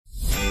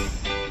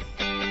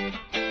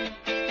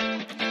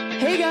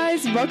Hey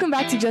guys, welcome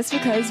back to Just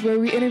Because, where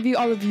we interview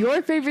all of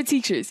your favorite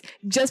teachers,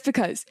 just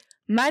because.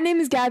 My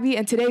name is Gabby,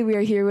 and today we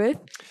are here with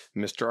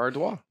Mr.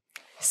 Ardois.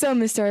 So,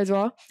 Mr.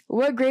 Ardois,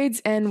 what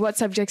grades and what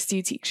subjects do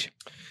you teach?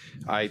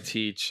 I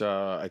teach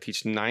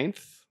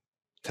 9th,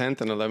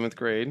 10th, and 11th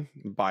grade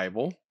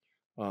Bible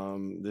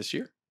this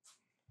year.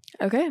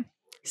 Okay,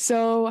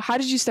 so how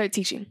did you start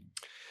teaching?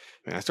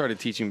 I started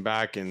teaching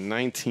back in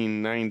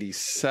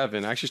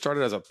 1997. I actually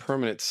started as a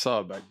permanent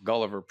sub at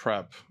Gulliver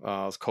Prep.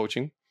 I was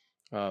coaching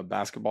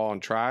basketball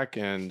and track,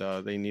 and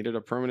they needed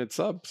a permanent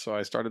sub. So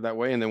I started that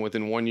way. And then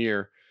within 1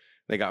 year,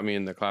 they got me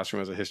in the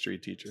classroom as a history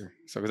teacher.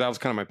 So because that was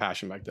kind of my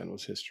passion back then,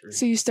 was history.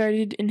 So you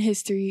started in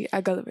history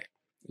at Gulliver?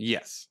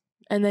 Yes.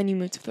 And then you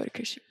moved to Florida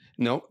Christian?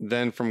 No.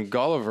 Then from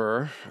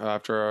Gulliver,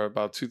 after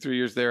about 2-3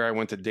 years there, I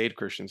went to Dade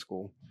Christian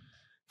School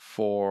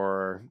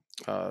for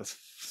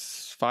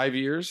 5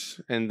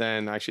 years, and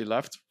then I actually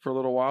left for a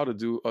little while to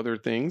do other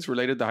things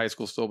related to high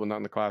school still, but not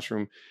in the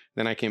classroom.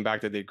 Then I came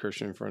back to Dade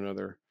Christian for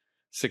another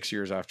 6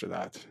 years after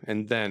that.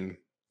 And then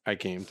I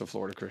came to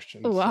Florida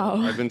Christian. Wow.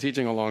 So I've been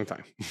teaching a long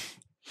time.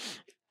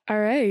 All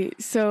right.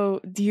 So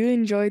do you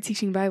enjoy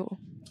teaching Bible?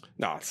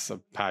 No, it's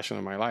a passion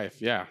of my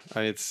life. Yeah.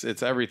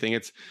 It's everything.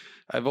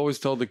 I've always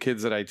told the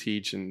kids that I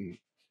teach, and,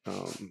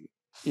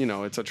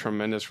 it's a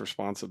tremendous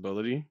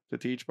responsibility to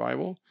teach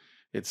Bible.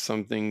 It's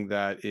something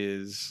that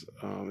is,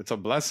 it's a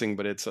blessing,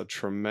 but it's a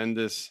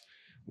tremendous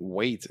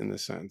weight in the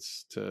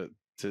sense to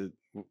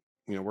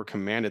we're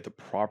commanded to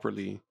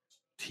properly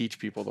teach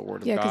people the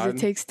word of God. Yeah, because it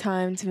takes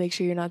time to make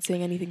sure you're not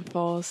saying anything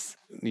false.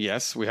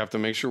 Yes, we have to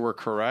make sure we're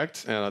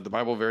correct. The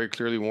Bible very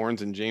clearly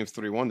warns in James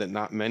 3:1 that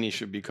not many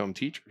should become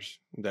teachers,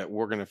 that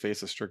we're going to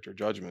face a stricter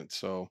judgment.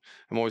 So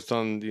I'm always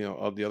telling,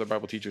 of the other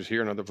Bible teachers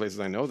here and other places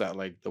I know that,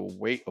 like, the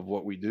weight of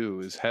what we do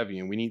is heavy,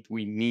 and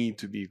we need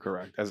to be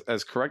correct.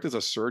 As correct as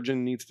a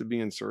surgeon needs to be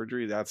in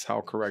surgery, that's how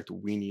correct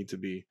we need to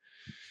be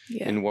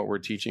in what we're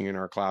teaching in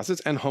our classes,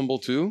 and humble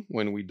too.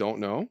 When we don't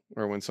know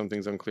or when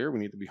something's unclear, we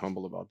need to be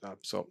humble about that.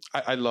 So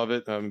I love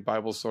it.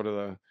 Bible's sort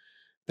of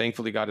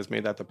thankfully God has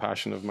made that the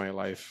passion of my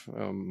life,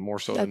 more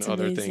so than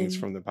other things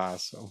from the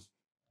past. So.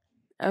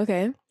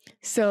 Okay.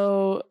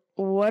 So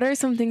what are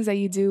some things that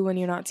you do when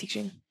you're not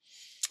teaching?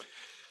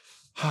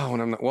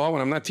 When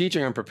I'm not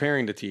teaching, I'm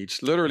preparing to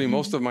teach. Literally,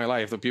 most of my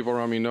life, the people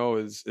around me know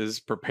is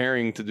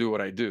preparing to do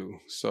what I do.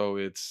 So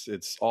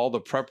it's all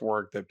the prep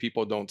work that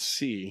people don't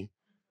see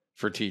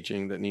for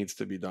teaching that needs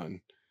to be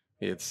done.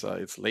 It's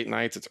late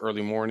nights, it's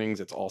early mornings,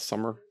 it's all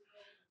summer.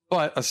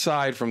 But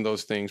aside from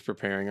those things,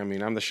 preparing,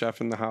 I'm the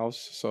chef in the house,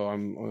 so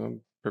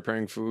I'm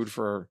preparing food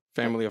for a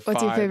family of 5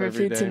 What's your favorite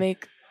every food day. to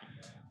make?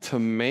 To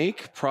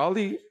make,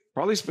 probably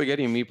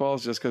spaghetti and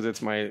meatballs, just because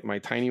it's my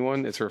tiny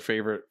one. It's her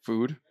favorite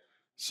food.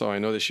 So I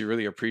know that she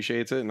really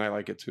appreciates it, and I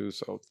like it too.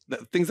 So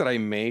things that I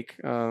make,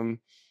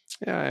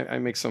 I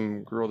make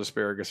some grilled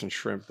asparagus and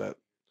shrimp that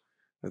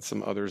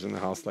some others in the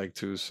house like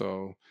too.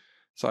 So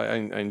I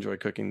enjoy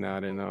cooking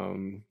that.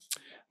 And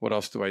what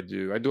else do? I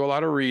do a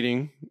lot of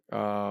reading.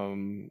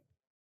 I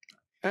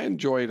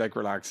enjoy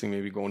relaxing,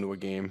 maybe going to a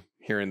game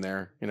here and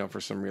there,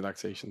 for some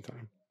relaxation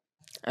time.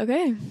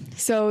 Okay.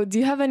 So do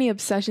you have any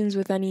obsessions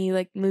with any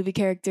movie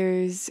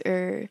characters,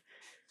 or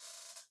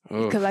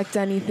you collect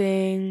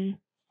anything?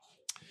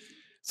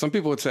 Some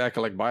people would say I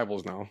collect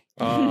Bibles now.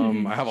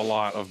 I have a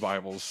lot of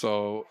Bibles.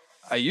 So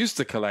I used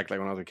to collect, when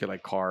I was a kid,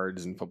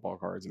 cards and football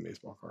cards and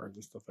baseball cards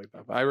and stuff like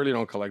that. But I really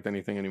don't collect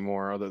anything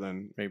anymore other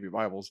than maybe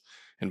Bibles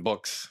and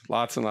books.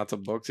 Lots and lots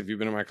of books. If you've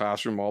been in my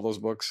classroom, all those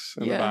books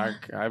in the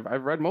back,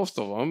 I've read most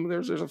of them.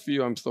 There's a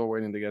few I'm still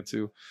waiting to get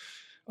to.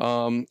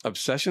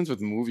 Obsessions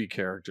with movie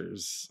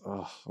characters.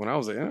 When I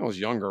was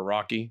younger,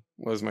 Rocky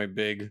was my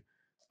big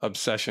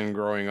obsession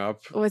growing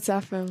up. What's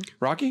that from?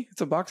 Rocky?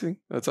 It's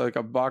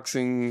a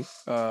boxing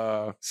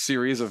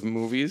series of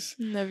movies.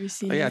 Never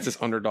seen it. Yeah, it's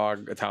this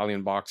underdog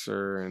Italian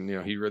boxer, and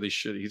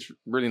he's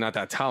really not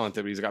that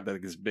talented, but he's got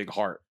this big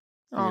heart.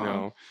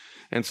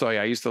 And so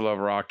I used to love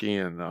Rocky,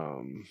 and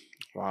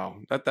wow,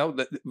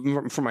 that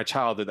from my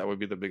childhood, that would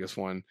be the biggest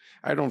one.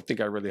 I don't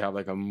think I really have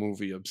a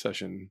movie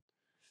obsession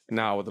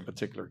now with a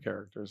particular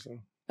character. So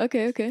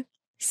okay.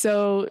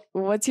 So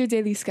what's your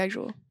daily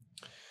schedule?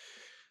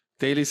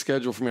 Daily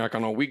schedule for me,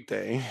 on a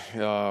weekday,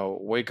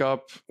 wake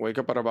up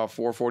at about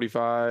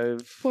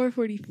 4:45.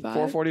 4:45.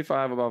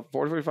 4:45, about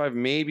 4:45,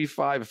 maybe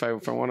 5 if I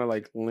want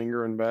to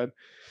linger in bed,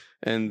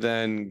 and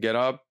then get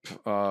up,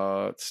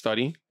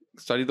 study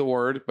the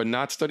word, but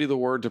not study the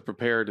word to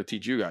prepare to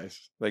teach you guys.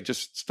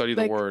 Just study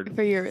the word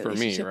for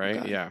me,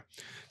 right? Yeah,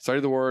 study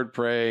the word,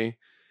 pray,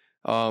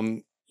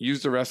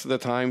 use the rest of the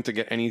time to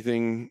get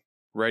anything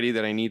ready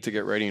that I need to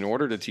get ready in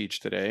order to teach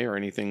today, or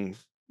anything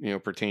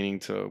pertaining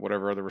to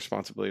whatever other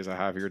responsibilities I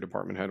have here,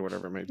 department head,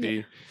 whatever it might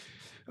be.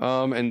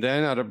 And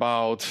then at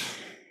about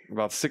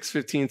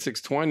 6:15,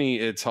 6:20,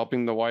 it's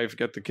helping the wife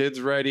get the kids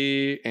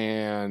ready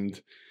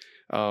and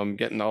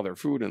getting all their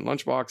food and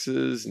lunch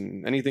boxes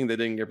and anything they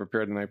didn't get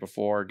prepared the night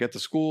before. Get to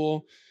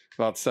school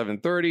about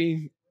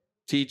 7:30,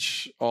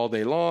 teach all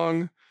day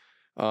long.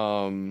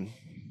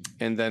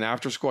 And then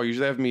after school, I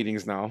usually have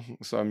meetings now.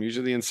 So I'm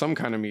usually in some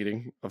kind of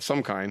meeting of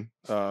some kind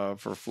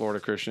for Florida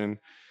Christian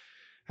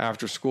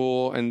after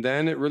school. And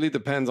then it really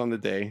depends on the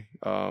day.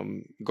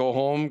 Go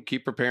home,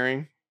 keep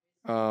preparing,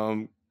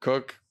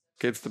 cook,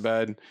 kids to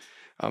bed.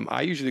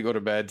 I usually go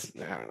to bed,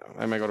 I don't know,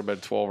 I might go to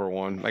bed 12 or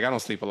 1. Like, I don't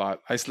sleep a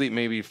lot. I sleep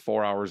maybe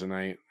 4 hours a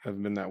night.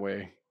 I've been that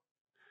way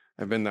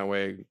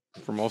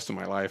for most of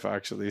my life,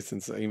 actually,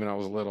 since even I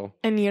was little.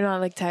 And you're not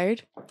like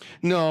tired?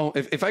 No,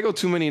 if I go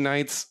too many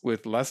nights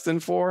with less than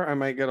 4, I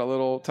might get a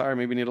little tired,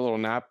 maybe need a little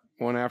nap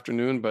one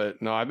afternoon.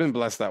 But no, I've been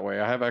blessed that way.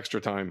 I have extra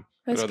time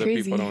that other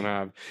people don't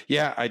have.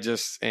 Yeah, I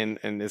just, and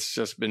it's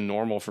just been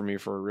normal for me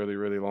for a really,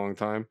 really long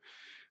time.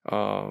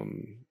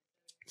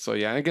 So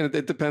yeah, again,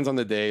 it depends on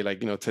the day. Like,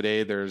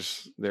 today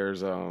there's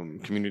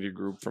community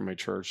group from my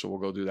church, so we'll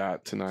go do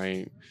that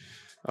tonight.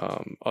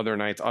 Other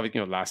nights,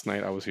 obviously, last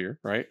night I was here,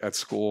 right, at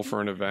school for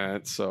an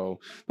event. So,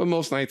 but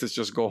most nights it's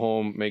just go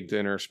home, make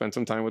dinner, spend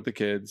some time with the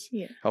kids,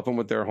 help them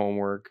with their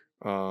homework,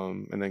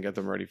 and then get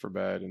them ready for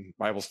bed and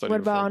Bible study.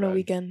 What about on a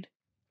weekend?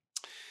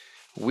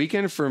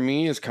 Weekend for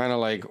me is kind of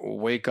like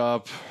wake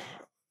up.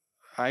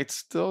 I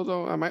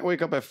might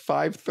wake up at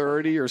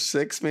 5:30 or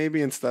 6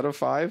 maybe instead of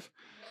 5.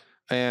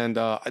 And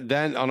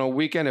then on a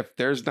weekend, if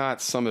there's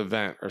not some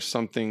event or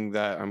something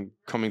that I'm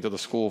coming to the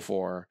school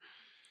for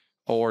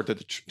or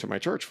to my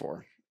church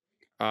for,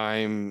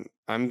 I'm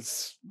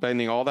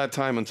spending all that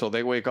time until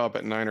they wake up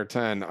at 9 or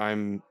 10.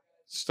 I'm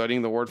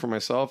studying the word for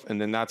myself. And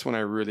then that's when I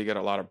really get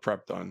a lot of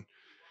prep done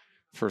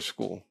for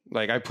school.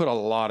 Like, I put a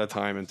lot of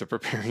time into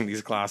preparing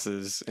these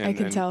classes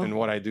and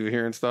what I do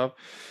here and stuff.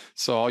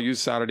 So I'll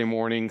use Saturday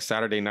morning,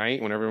 Saturday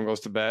night when everyone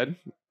goes to bed.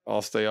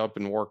 I'll stay up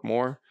and work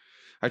more.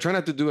 I try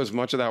not to do as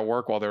much of that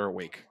work while they're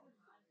awake,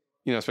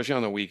 especially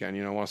on the weekend.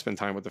 I want to spend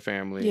time with the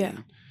family. Yeah.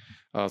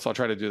 So I'll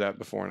try to do that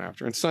before and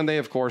after. And Sunday,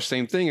 of course,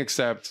 same thing,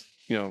 except,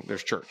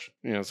 there's church,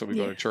 so we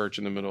go to church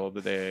in the middle of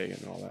the day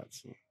and all that.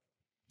 So.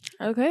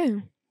 Okay.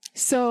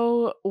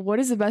 So what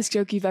is the best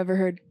joke you've ever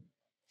heard?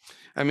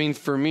 I mean,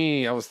 for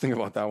me, I was thinking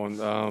about that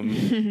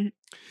one.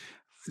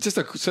 It's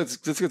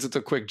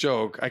a quick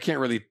joke. I can't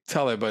really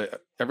tell it,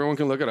 but everyone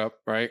can look it up,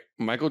 right?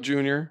 Michael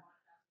Jr.,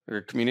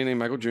 a comedian named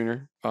Michael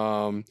Jr.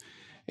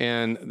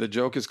 And the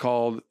joke is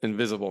called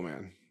Invisible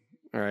Man.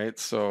 All right.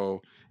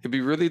 So it'd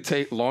be really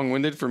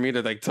long-winded for me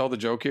to tell the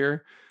joke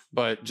here,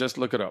 but just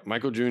look it up.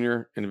 Michael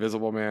Jr.,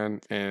 Invisible Man.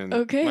 And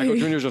Michael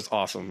Jr. is just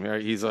awesome.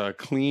 Right? He's a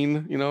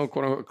clean,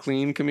 quote unquote,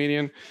 clean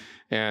comedian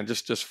and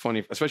just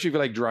funny, especially if you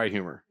like dry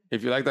humor.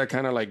 If you like that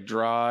kind of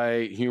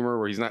dry humor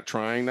where he's not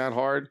trying that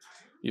hard,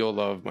 you'll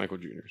love Michael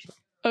Jr. So.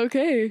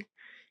 Okay.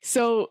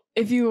 So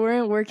if you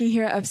weren't working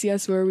here at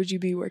FCS, where would you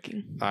be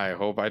working? I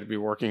hope I'd be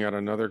working at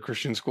another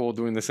Christian school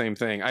doing the same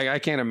thing. I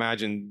can't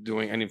imagine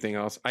doing anything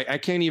else. I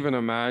can't even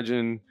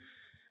imagine.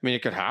 I mean,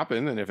 it could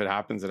happen. And if it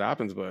happens, it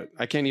happens. But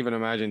I can't even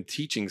imagine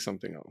teaching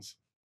something else.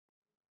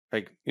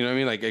 You know what I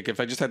mean? Like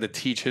if I just had to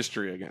teach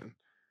history again.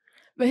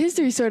 But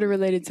history is sort of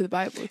related to the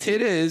Bible, too.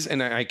 It is.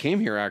 And I came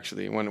here,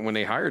 actually. When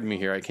they hired me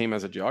here, I came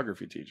as a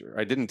geography teacher.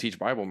 I didn't teach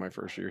Bible my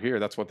first year here.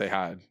 That's what they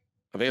had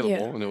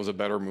available, and it was a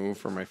better move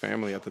for my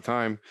family at the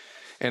time.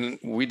 And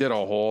we did a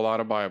whole lot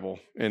of Bible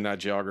in that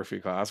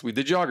geography class. We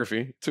did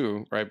geography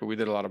too, right? But we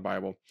did a lot of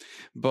Bible.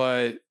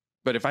 But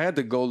if I had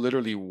to go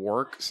literally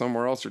work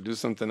somewhere else or do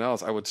something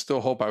else, I would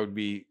still hope I would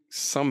be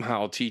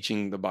somehow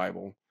teaching the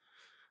Bible.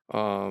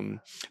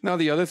 Now,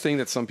 the other thing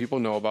that some people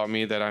know about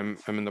me, that I'm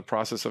in the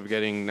process of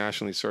getting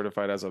nationally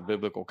certified as a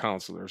biblical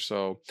counselor.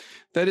 So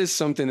that is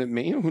something that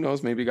who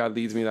knows, maybe God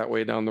leads me that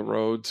way down the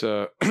road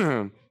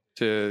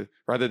to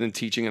rather than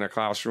teaching in a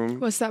classroom.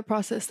 What's that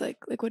process like?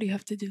 Like, what do you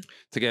have to do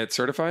to get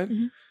certified?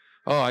 Mm-hmm.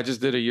 Oh, I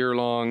just did a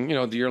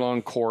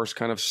year-long course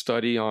kind of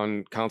study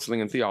on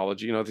counseling and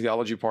theology. The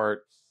theology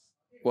part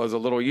was a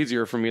little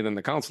easier for me than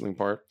the counseling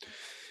part.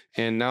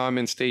 And now I'm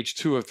in stage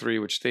 2 of 3,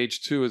 which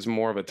stage 2 is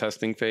more of a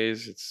testing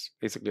phase. It's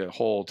basically a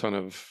whole ton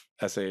of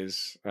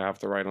essays I have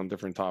to write on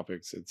different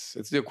topics.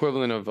 It's the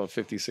equivalent of a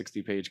 50,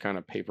 60 page kind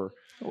of paper.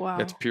 Wow.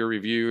 It's peer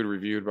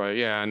reviewed by,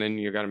 and then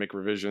you got to make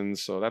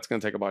revisions. So that's going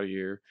to take about a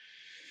year.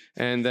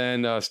 And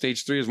then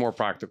stage 3 is more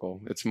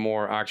practical. It's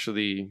more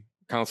actually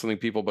counseling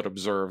people, but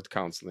observed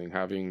counseling,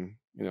 having,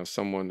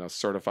 someone, a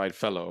certified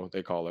fellow,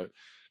 they call it,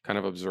 kind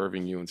of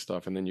observing you and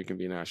stuff. And then you can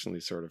be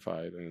nationally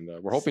certified. And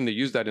we're hoping to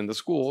use that in the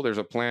school. There's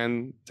a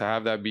plan to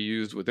have that be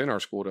used within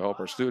our school to help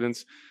our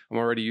students. I'm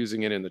already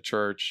using it in the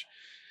church.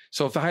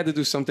 So if I had to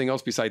do something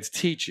else besides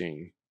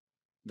teaching,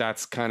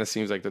 that's kind of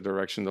seems like the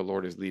direction the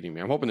Lord is leading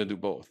me. I'm hoping to do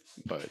both,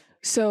 but.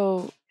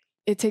 So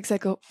it takes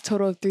like a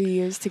total of 3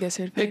 years to get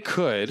certified? It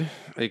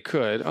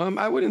could.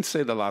 I wouldn't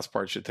say the last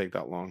part should take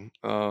that long.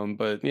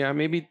 But yeah,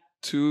 maybe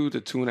 2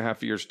 to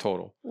 2.5 years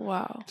total.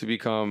 Wow. To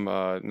become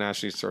a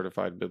nationally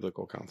certified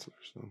biblical counselor.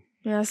 So.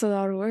 Yeah, that's a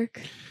lot of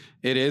work.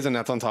 It is. And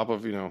that's on top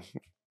of,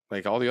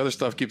 all the other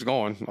stuff keeps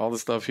going, all the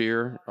stuff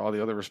here, all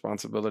the other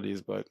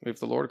responsibilities. But if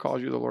the Lord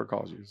calls you, the Lord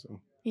calls you. So.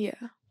 Yeah.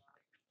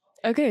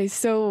 Okay.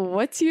 So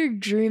what's your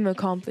dream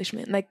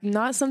accomplishment? Like,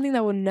 not something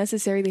that would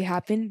necessarily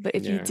happen, but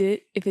if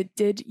it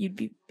did, you'd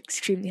be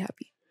extremely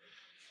happy.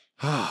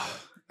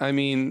 I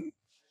mean,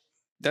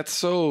 that's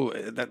so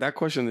that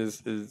question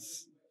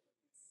is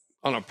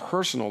on a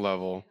personal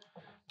level,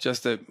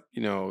 just that,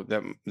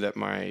 that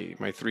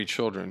my three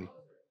children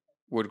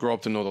would grow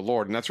up to know the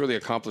Lord. And that's really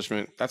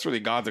accomplishment. That's really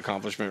God's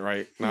accomplishment,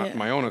 right? Not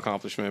my own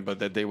accomplishment, but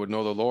that they would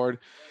know the Lord.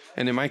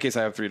 And in my case,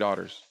 I have three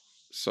daughters.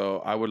 So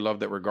I would love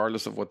that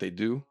regardless of what they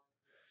do,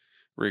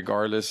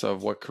 regardless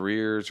of what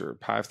careers or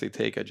paths they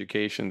take,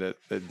 education, that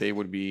they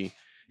would be,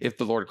 if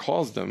the Lord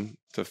calls them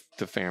to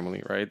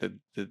family, right?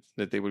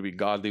 That they would be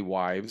godly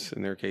wives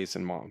in their case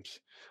and moms,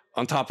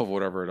 on top of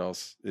whatever it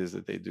else is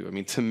that they do. I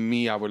mean, to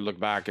me, I would look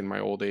back in my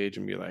old age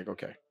and be like,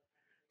 okay,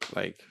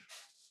 like,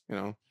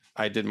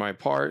 I did my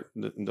part.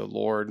 The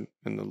Lord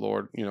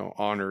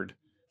honored,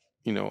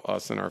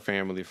 us and our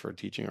family for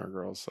teaching our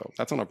girls. So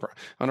that's on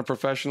a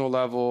professional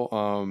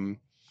level.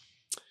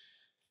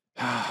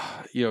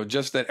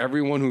 Just that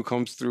everyone who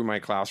comes through my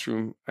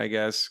classroom, I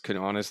guess, can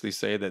honestly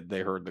say that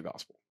they heard the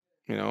gospel,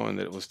 and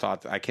that it was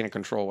taught. I can't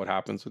control what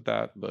happens with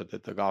that, but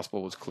that the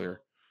gospel was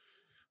clear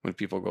when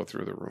people go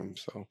through the room.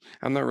 So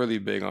I'm not really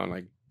big on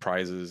like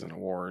prizes and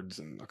awards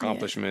and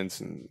accomplishments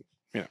and,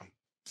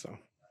 so.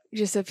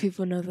 Just that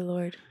people know the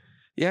Lord.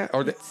 Yeah.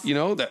 Or,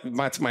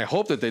 that's my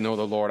hope that they know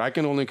the Lord. I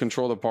can only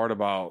control the part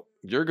about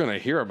you're going to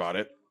hear about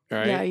it.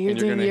 Right? Yeah, you're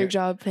doing your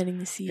job planting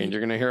the seed. And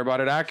you're going to hear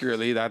about it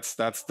accurately. That's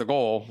the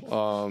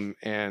goal.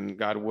 And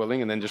God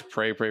willing, and then just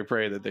pray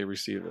that they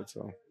receive it.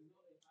 So,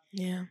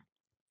 yeah.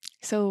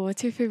 So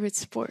what's your favorite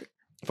sport?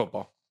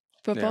 Football.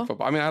 Yeah,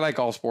 football. I mean, I like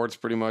all sports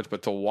pretty much,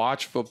 but to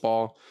watch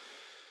football,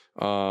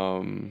 it's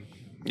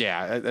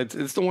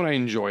the one I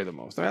enjoy the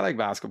most. I like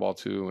basketball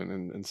too,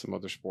 and some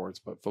other sports,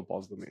 but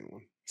football's the main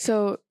one.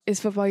 So is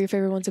football your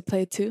favorite one to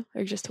play too,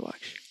 or just to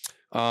watch?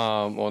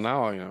 Well,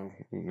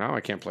 now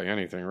I can't play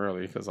anything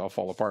really because I'll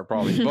fall apart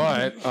probably.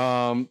 But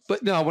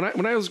no,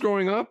 when I was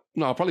growing up,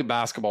 no, probably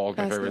basketball was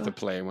my favorite to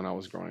play when I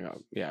was growing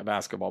up. Yeah,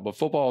 basketball. But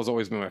football has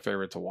always been my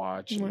favorite to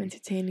watch. More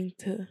entertaining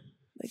to.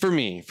 For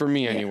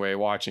me anyway,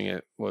 watching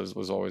it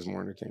was always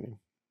more entertaining.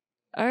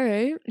 All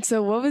right.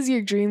 So what was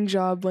your dream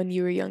job when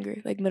you were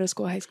younger, like middle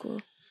school, high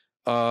school?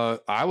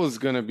 I was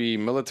gonna be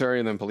military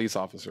and then police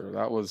officer.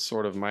 That was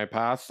sort of my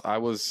path. I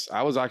was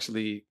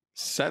actually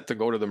set to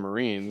go to the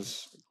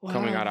Marines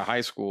coming out of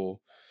high school.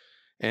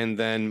 And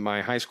then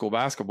my high school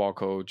basketball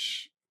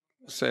coach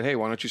said, hey,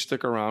 why don't you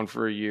stick around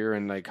for a year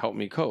and like help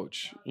me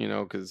coach,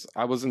 because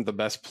I wasn't the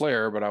best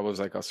player, but I was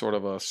like a sort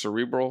of a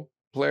cerebral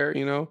player,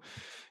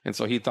 and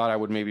so he thought I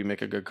would maybe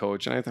make a good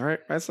coach. And I thought,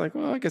 I was like,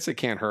 well, I guess it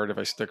can't hurt if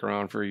I stick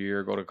around for a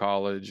year, go to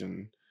college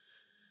and,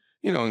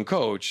 and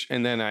coach.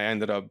 And then I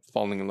ended up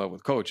falling in love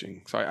with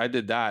coaching. So I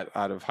did that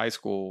out of high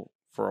school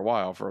for a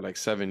while, for like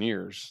 7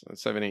 years,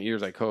 8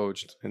 years I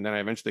coached. And then I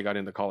eventually got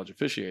into college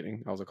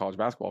officiating. I was a college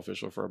basketball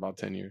official for about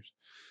 10 years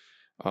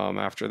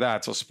after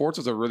that. So sports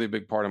was a really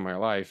big part of my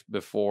life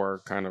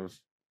before kind of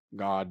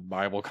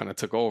Bible kind of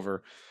took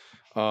over.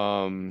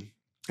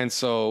 And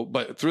so,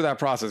 but through that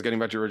process, getting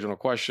back to your original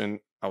question,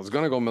 I was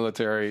going to go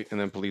military and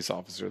then police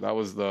officer. That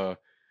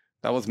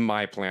was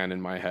my plan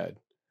in my head.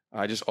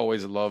 I just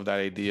always loved that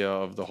idea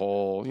of the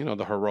whole,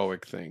 the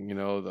heroic thing,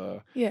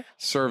 the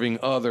serving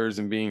others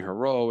and being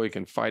heroic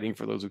and fighting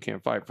for those who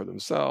can't fight for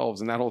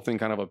themselves. And that whole thing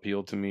kind of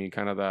appealed to me,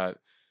 kind of that,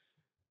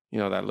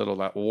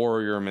 that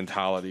warrior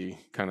mentality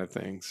kind of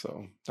thing.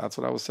 So that's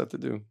what I was set to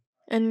do.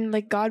 And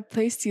like God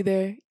placed you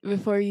there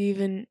before he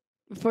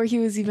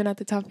was even at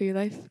the top of your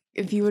life.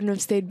 If you wouldn't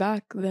have stayed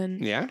back, then.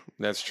 Yeah,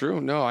 that's true.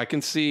 No, I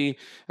can see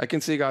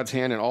God's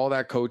hand in all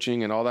that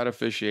coaching and all that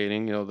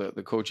officiating.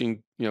 The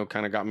coaching,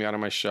 kind of got me out of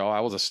my shell.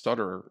 I was a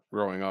stutterer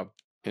growing up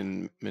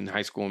in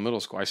high school and middle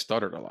school. I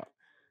stuttered a lot.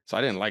 So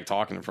I didn't like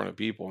talking in front of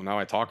people. Now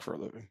I talk for a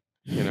living,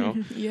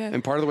 Yeah.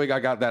 And part of the way God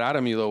got that out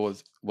of me though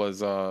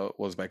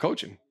was by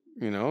coaching,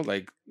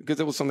 like, because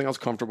it was something I was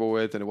comfortable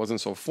with and it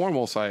wasn't so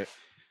formal. So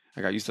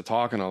I got used to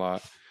talking a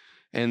lot.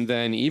 And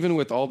then even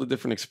with all the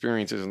different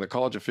experiences in the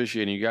college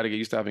officiating, you got to get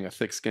used to having a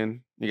thick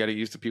skin. You got to get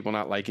used to people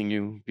not liking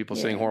you, people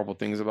saying horrible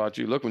things about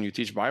you. Look, when you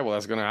teach Bible,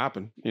 that's going to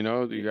happen. You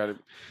got to,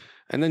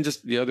 and then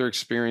just the other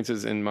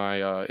experiences in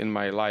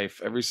my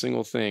life, every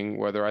single thing,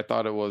 whether I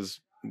thought it was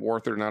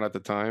worth it or not at the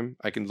time,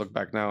 I can look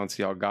back now and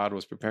see how God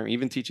was preparing,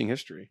 even teaching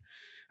history.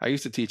 I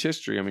used to teach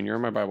history. I mean, you're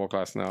in my Bible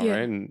class now,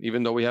 right? And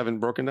even though we haven't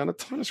broken down a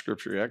ton of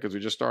scripture yet, because we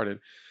just started,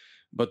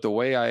 but the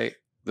way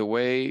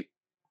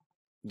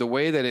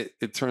that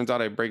it turns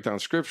out I break down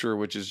scripture,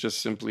 which is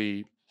just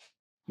simply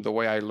the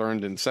way I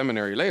learned in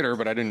seminary later,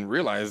 but I didn't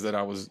realize that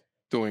I was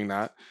doing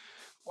that.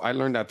 I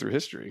learned that through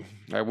history.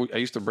 I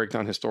used to break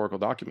down historical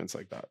documents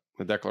like that.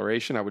 The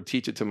Declaration, I would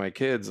teach it to my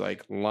kids,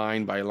 like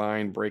line by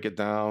line, break it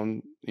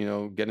down,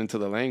 get into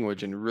the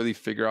language and really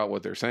figure out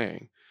what they're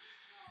saying.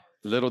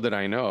 Little did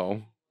I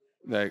know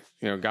that,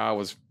 God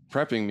was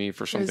prepping me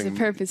for something. There's a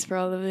purpose for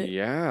all of it.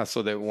 Yeah.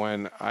 So that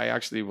when I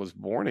actually was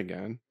born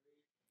again,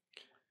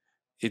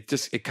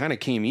 it kind of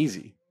came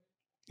easy.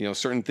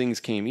 Certain things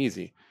came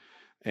easy.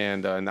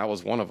 And that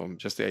was one of them.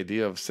 Just the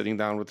idea of sitting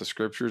down with the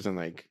scriptures and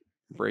like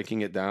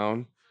breaking it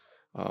down.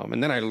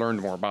 And then I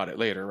learned more about it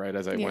later, right?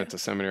 As I went to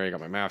seminary, I got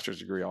my master's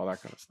degree, all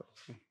that kind of stuff.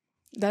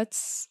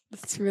 That's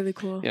really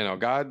cool. You know,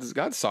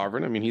 God's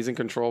sovereign. I mean, he's in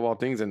control of all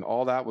things, and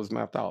all that was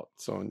mapped out.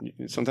 So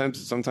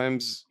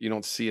sometimes you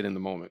don't see it in the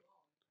moment.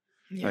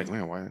 Yeah. Like,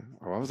 man,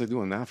 why was I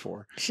doing that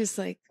for? It's just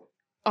like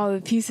all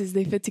the pieces,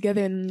 they fit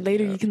together, and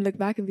later you can look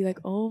back and be like,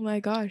 oh my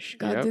gosh,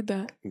 God did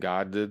that.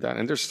 God did that.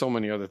 And there's so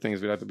many other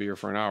things. We'd have to be here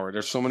for an hour.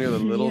 There's so many other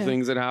little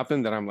things that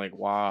happen that I'm like,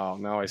 wow,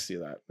 now I see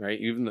that, right?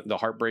 Even the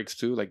heartbreaks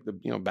too, like the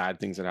bad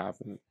things that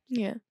happen.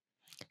 Yeah.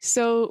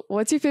 So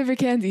what's your favorite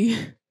candy?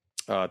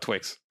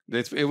 Twix.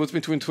 It was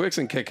between Twix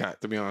and Kit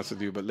Kat, to be honest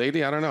with you. But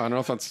lately, I don't know. I don't know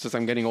if it's just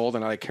I'm getting old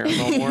and I like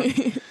caramel more.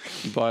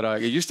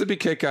 But it used to be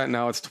Kit Kat.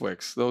 Now it's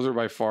Twix. Those are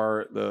by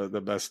far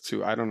the best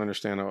two. I don't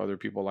understand how other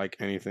people like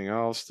anything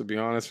else, to be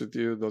honest with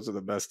you. Those are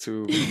the best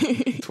two.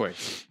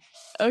 Twix.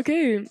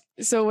 Okay.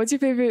 So what's your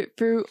favorite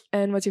fruit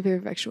and what's your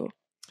favorite vegetable?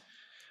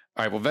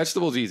 All right. Well,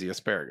 vegetable is easy.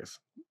 Asparagus.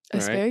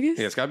 Asparagus? Right?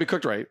 Yeah, it's got to be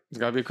cooked right. It's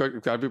got to be cooked.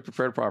 It's got to be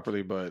prepared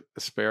properly. But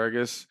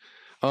asparagus.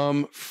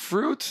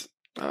 Fruit.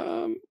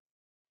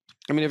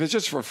 I mean, if it's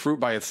just for fruit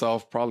by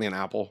itself, probably an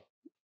apple,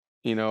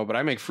 but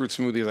I make fruit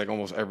smoothies like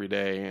almost every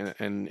day.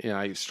 And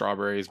I eat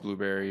strawberries,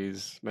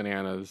 blueberries,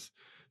 bananas,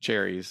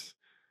 cherries.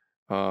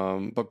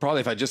 But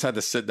probably if I just had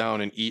to sit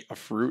down and eat a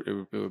fruit,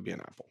 it would be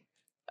an apple.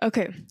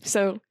 Okay.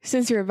 So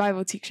since you're a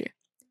Bible teacher,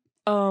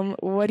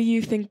 what do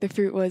you think the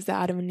fruit was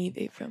that Adam and Eve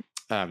ate from?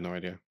 I have no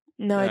idea.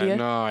 No idea?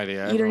 No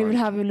idea. You don't even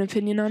have an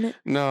opinion on it?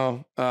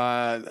 No.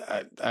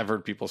 I've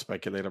heard people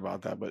speculate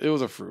about that, but it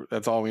was a fruit.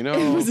 That's all we know.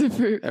 It was a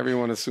fruit.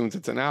 Everyone assumes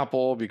it's an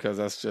apple because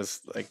that's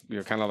just like,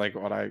 you're kind of like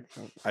what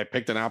I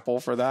picked an apple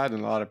for that.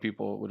 And a lot of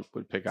people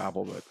would pick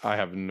apple, but I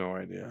have no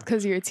idea.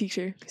 Because you're a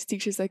teacher. Because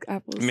teachers like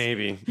apples.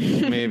 Maybe,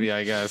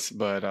 I guess.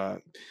 But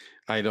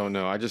I don't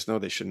know. I just know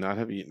they should not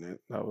have eaten it.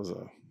 That was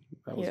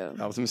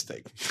a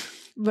mistake.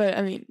 But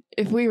I mean,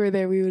 if we were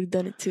there, we would have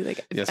done it too.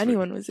 Like if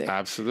anyone was there.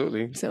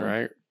 Absolutely. So,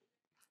 right.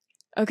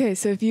 Okay,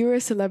 so if you were a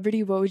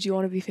celebrity, what would you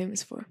want to be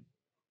famous for?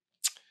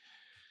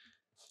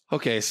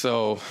 Okay,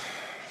 so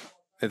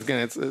it's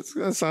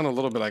gonna sound a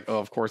little bit like, oh,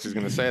 of course he's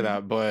gonna say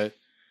that, but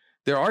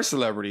there are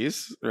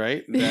celebrities,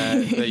 right,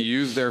 that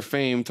use their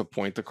fame to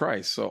point to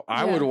Christ. So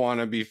I would want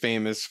to be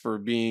famous for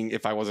being,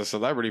 if I was a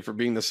celebrity, for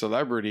being the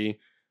celebrity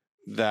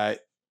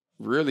that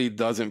really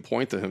doesn't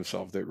point to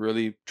himself, that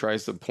really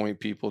tries to point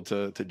people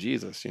to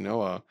Jesus.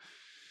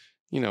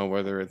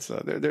 Whether it's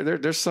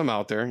there's some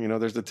out there,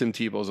 there's the Tim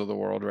Tebows of the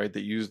world, right,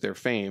 that use their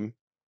fame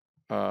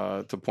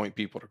to point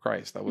people to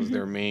Christ. That was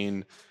their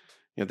main,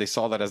 they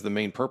saw that as the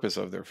main purpose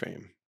of their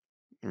fame,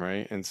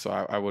 right? And so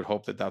I would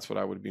hope that that's what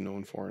I would be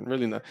known for. And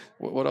really,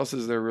 what else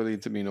is there really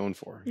to be known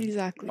for?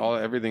 Exactly.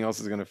 Everything else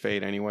is going to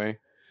fade anyway.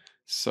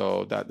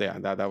 So that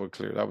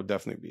would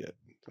definitely be it.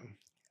 So.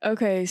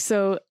 Okay,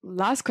 so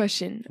last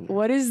question: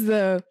 what is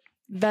the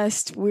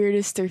best,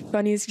 weirdest, or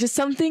funniest, just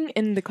something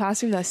in the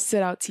classroom that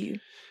stood out to you?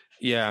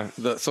 Yeah.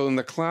 So in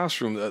the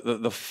classroom,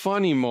 the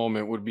funny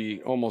moment would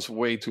be almost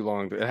way too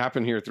long. It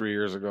happened here 3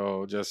 years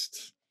ago.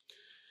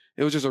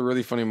 It was just a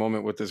really funny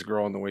moment with this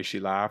girl and the way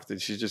she laughed,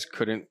 and she just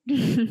couldn't.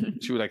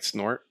 She would like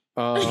snort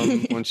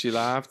when she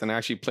laughed. And I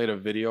actually played a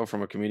video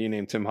from a comedian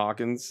named Tim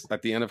Hawkins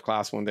at the end of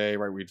class one day.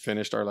 Right, we'd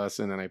finished our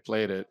lesson, and I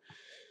played it,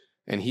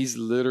 and he's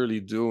literally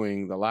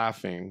doing the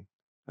laughing,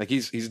 like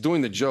he's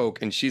doing the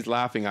joke, and she's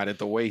laughing at it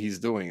the way he's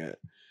doing it.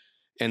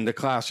 And the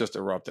class just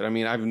erupted. I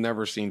mean, I've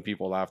never seen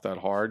people laugh that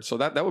hard. So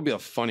that would be a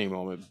funny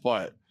moment.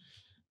 But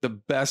the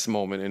best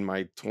moment in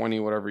my 20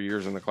 whatever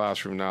years in the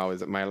classroom now is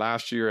that my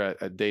last year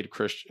at Dade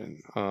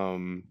Christian.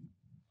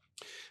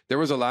 There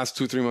was the last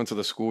 2-3 months of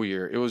the school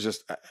year. It was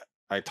just,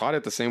 I taught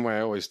it the same way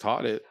I always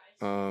taught it.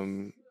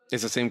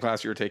 It's the same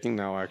class you're taking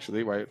now,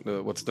 actually, right?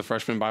 What's the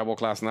freshman Bible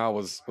class now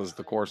was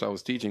the course I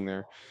was teaching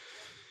there.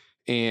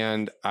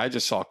 And I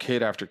just saw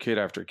kid after kid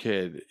after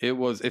kid.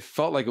 It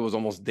felt like it was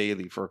almost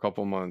daily for a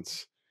couple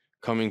months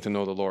coming to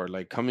know the Lord,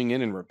 like coming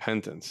in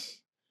repentance,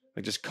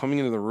 like just coming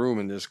into the room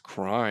and just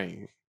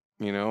crying,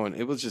 and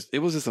it was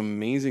this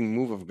amazing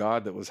move of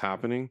God that was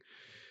happening.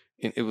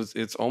 And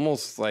it's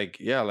almost like,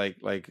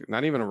 like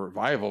not even a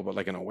revival, but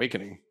like an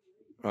awakening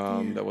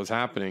that was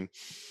happening.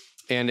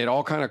 And it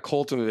all kind of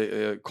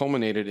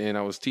culminated in,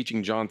 I was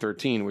teaching John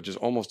 13, which is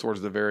almost towards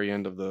the very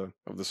end of the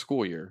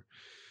school year.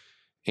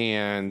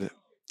 And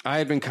I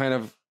had been kind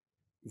of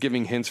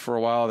giving hints for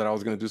a while that I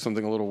was going to do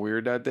something a little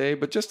weird that day,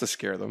 but just to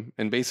scare them.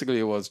 And basically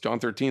it was John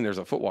 13, there's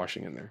a foot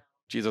washing in there.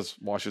 Jesus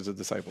washes the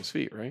disciples'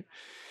 feet, right?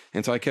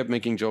 And so I kept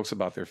making jokes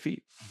about their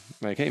feet.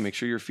 Like, hey, make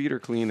sure your feet are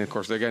clean. And of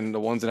course, they're getting, the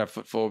ones that have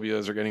foot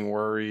phobias are getting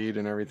worried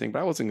and everything, but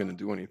I wasn't going to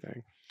do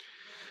anything.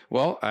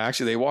 Well,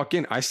 they walk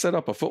in. I set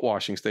up a foot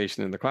washing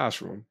station in the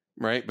classroom,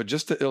 right? But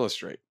just to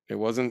illustrate, it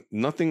wasn't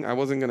nothing. I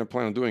wasn't going to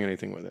plan on doing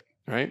anything with it,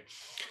 right?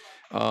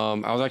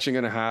 I was actually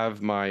going to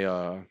have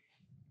my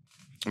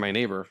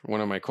neighbor,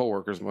 one of my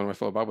coworkers, one of my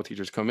fellow Bible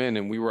teachers, come in,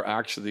 and we were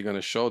actually going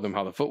to show them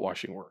how the foot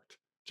washing worked,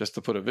 just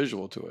to put a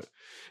visual to it.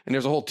 And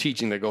there's a whole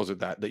teaching that goes with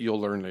that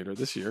you'll learn later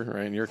this year,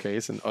 right? In your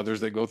case, and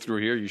others that go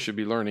through here, you should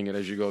be learning it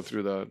as you go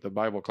through the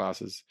Bible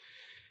classes.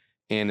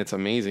 And it's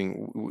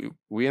amazing.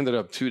 We ended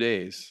up 2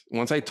 days.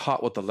 Once I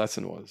taught what the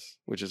lesson was,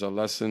 which is a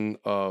lesson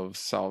of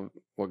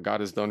what God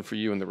has done for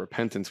you and the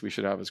repentance we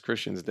should have as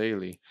Christians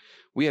daily.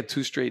 We had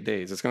 2 straight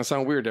days. It's going to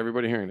sound weird to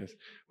everybody hearing this.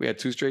 We had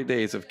 2 straight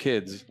days of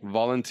kids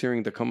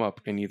volunteering to come up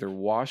and either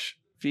wash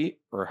feet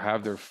or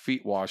have their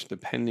feet washed,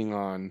 depending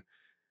on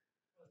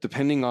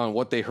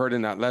what they heard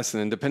in that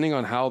lesson, and depending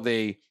on how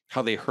they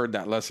heard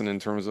that lesson in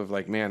terms of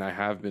like, man, I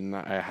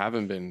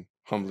haven't been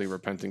humbly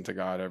repenting to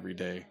God every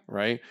day,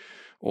 right?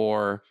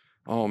 Or,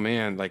 oh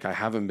man, like I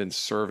haven't been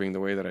serving the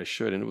way that I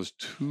should. And it was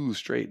 2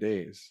 straight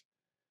days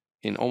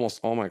in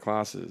almost all my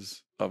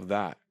classes of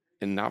that,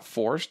 and not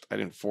forced. I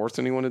didn't force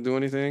anyone to do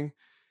anything.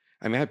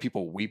 I mean, I had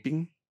people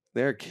weeping.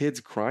 There are kids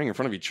crying in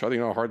front of each other.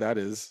 You know how hard that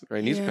is, right?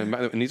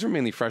 And these were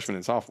mainly freshmen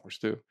and sophomores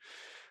too,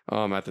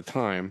 at the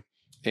time.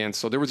 And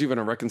so there was even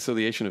a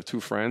reconciliation of 2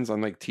 friends.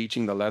 I'm like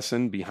teaching the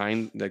lesson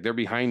they're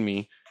behind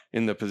me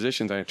in the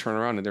positions. I turn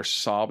around and they're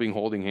sobbing,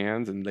 holding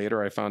hands. And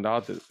later I found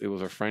out that it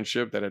was a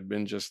friendship that had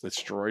been just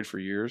destroyed for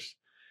years.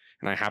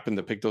 And I happened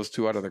to pick those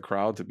 2 out of the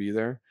crowd to be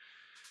there.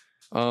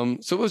 So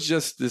it was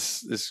just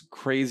this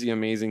crazy,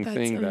 amazing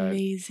thing that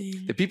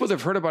the people that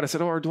have heard about it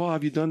said, oh, Ardois,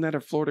 have you done that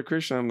at Florida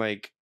Christian? I'm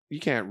like, you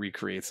can't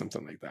recreate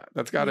something like that.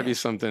 That's got to be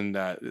something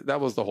that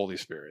was the Holy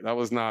Spirit. That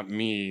was not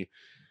me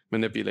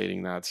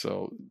manipulating that.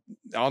 So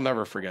I'll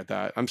never forget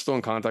that. I'm still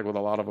in contact with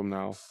a lot of them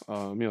now.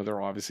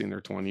 They're obviously in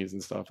their 20s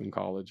and stuff in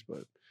college,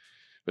 but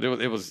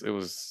it was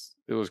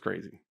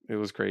crazy. It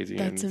was crazy.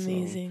 That's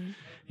amazing.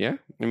 Yeah.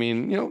 I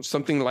mean,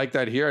 something like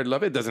that here, I'd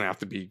love it. It doesn't have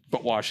to be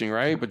foot washing,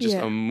 right? But just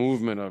a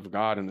movement of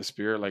God and the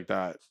Spirit like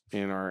that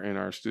in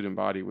our student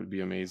body would be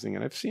amazing.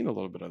 And I've seen a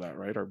little bit of that,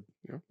 right? Our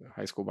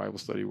high school Bible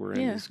study we're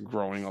in is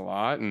growing a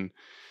lot.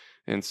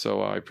 And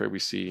so I pray we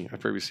see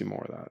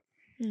more of that.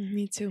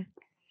 Me too.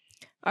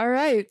 All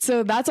right,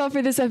 so that's all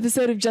for this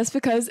episode of Just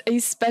Because. A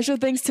special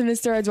thanks to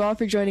Mr. Ardois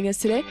for joining us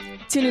today.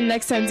 Tune in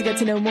next time to get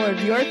to know more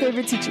of your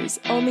favorite teachers,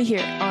 only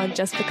here on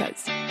Just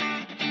Because.